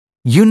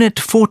Unit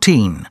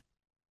 14,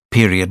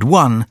 Period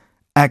 1,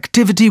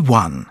 Activity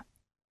 1.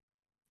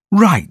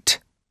 Write.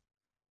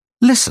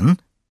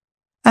 Listen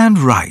and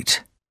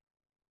write.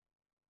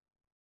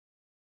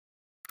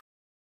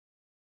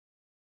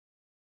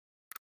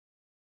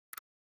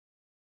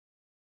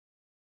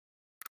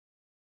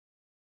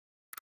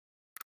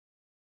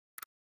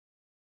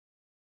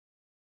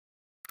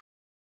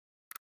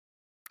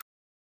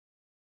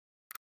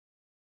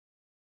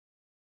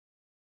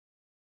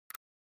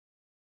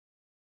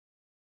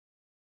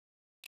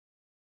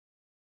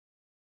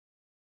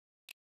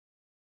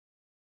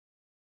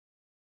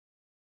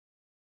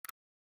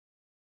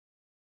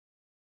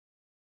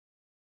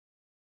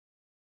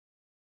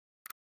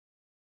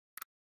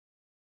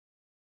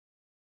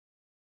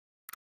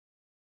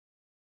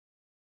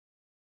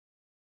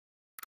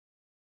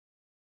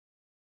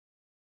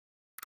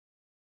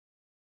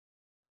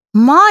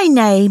 My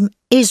name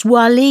is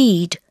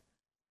Waleed.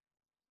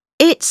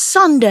 It's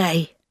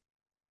Sunday.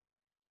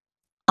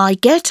 I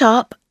get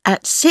up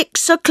at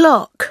 6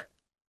 o'clock.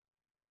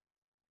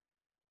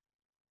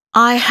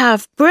 I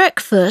have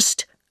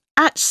breakfast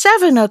at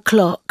 7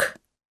 o'clock.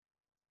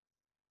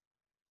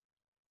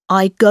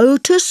 I go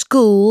to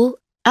school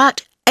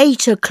at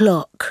 8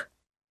 o'clock.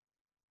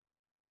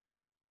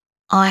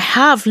 I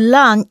have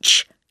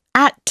lunch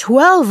at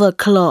 12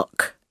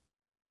 o'clock.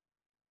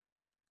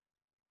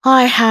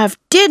 I have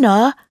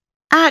dinner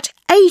at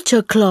 8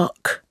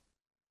 o'clock.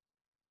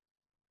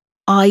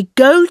 I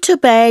go to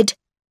bed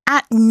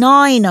at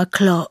 9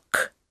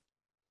 o'clock.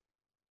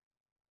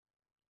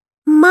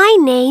 My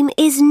name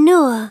is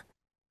Noor.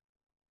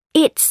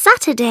 It's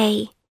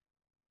Saturday.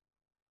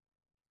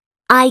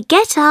 I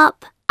get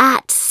up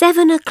at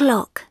 7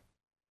 o'clock.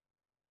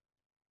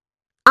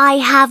 I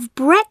have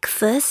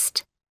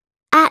breakfast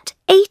at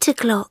 8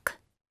 o'clock.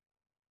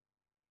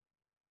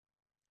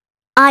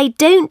 I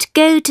don't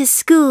go to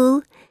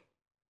school.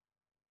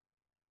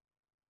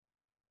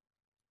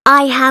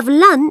 I have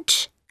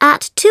lunch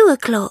at 2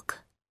 o'clock.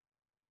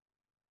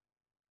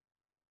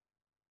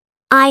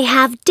 I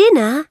have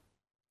dinner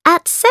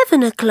at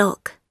 7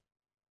 o'clock.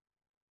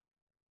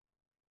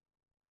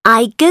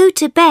 I go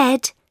to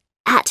bed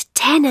at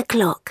 10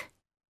 o'clock.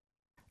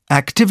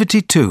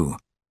 Activity 2.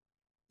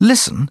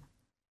 Listen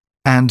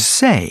and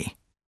say.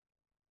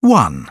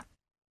 1.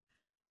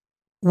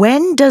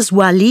 When does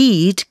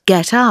Waleed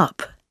get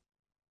up?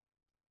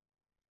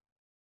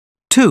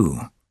 2.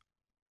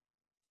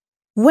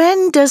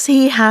 When does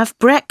he have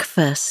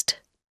breakfast?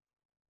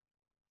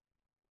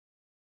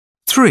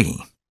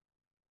 3.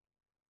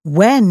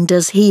 When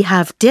does he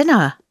have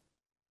dinner?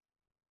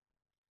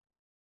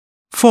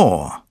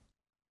 4.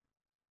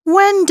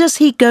 When does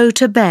he go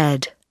to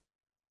bed?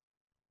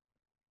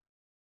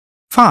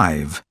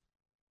 5.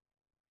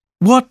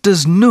 What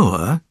does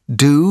Noor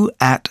do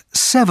at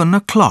 7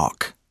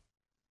 o'clock?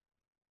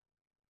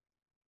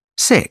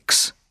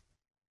 6.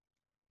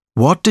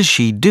 What does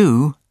she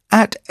do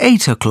at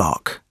 8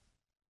 o'clock?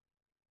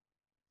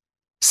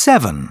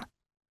 7.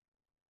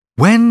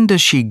 When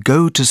does she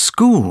go to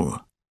school?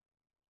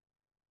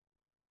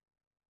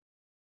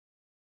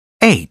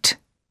 8.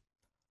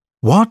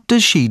 What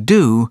does she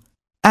do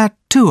at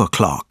 2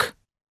 o'clock?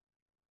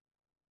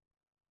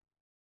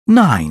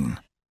 9.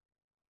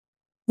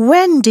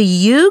 When do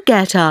you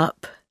get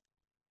up?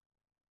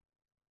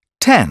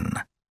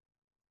 10.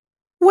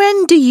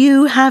 When do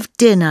you have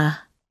dinner?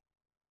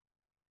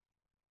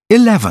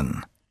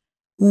 11.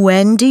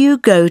 When do you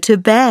go to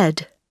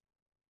bed?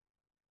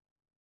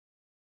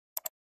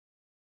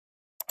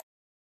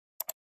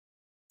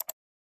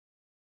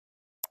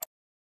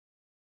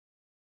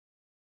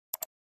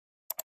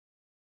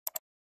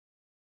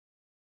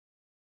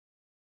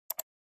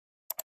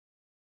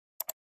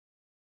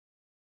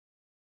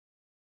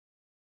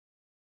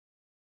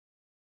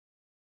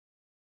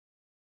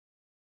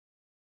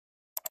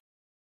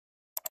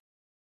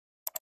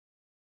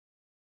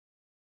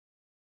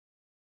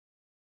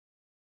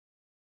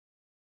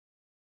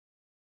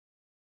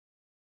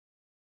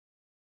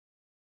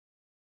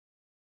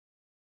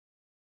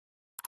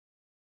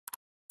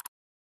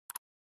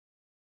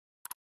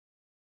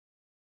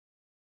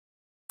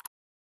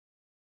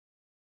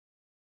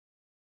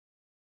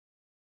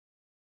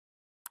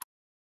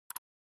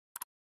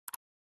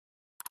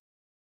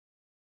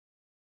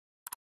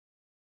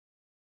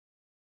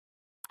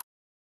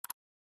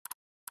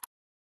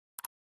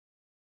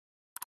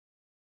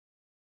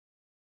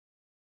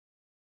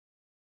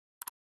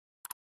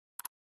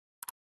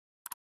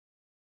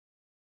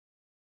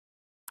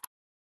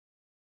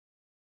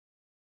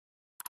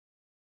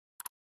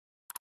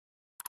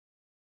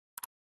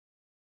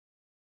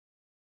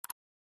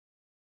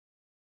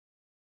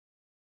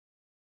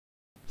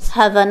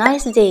 Have a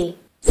nice day.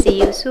 See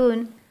you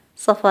soon.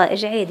 صفاء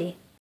جعيدي.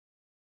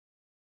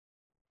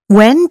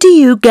 When do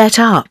you get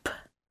up?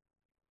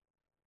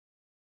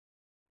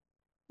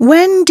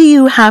 When do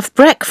you have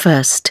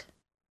breakfast?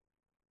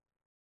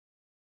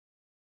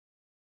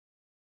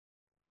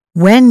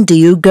 When do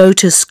you go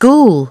to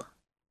school?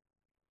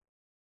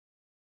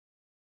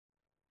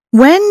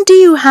 When do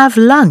you have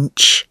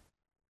lunch?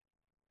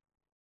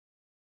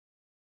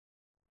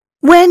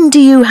 When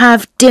do you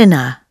have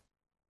dinner?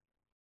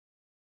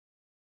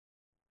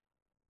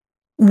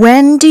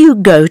 When do you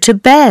go to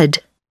bed?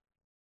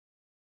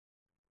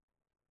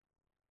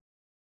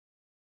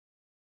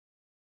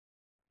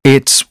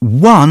 It's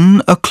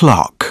 1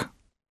 o'clock.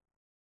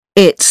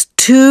 It's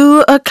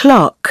 2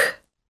 o'clock.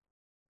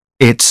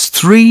 It's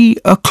 3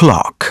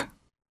 o'clock.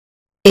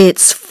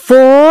 It's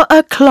 4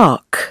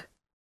 o'clock.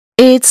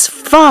 It's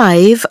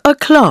 5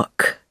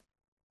 o'clock.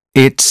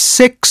 It's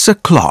 6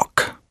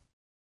 o'clock.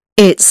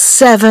 It's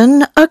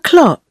 7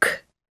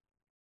 o'clock.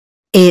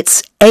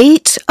 It's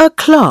 8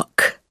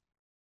 o'clock.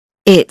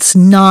 It's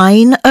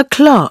 9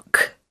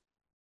 o'clock.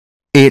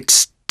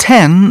 It's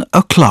 10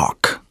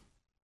 o'clock.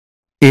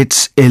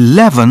 It's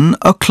 11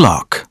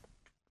 o'clock.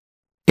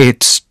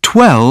 It's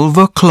 12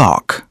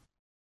 o'clock.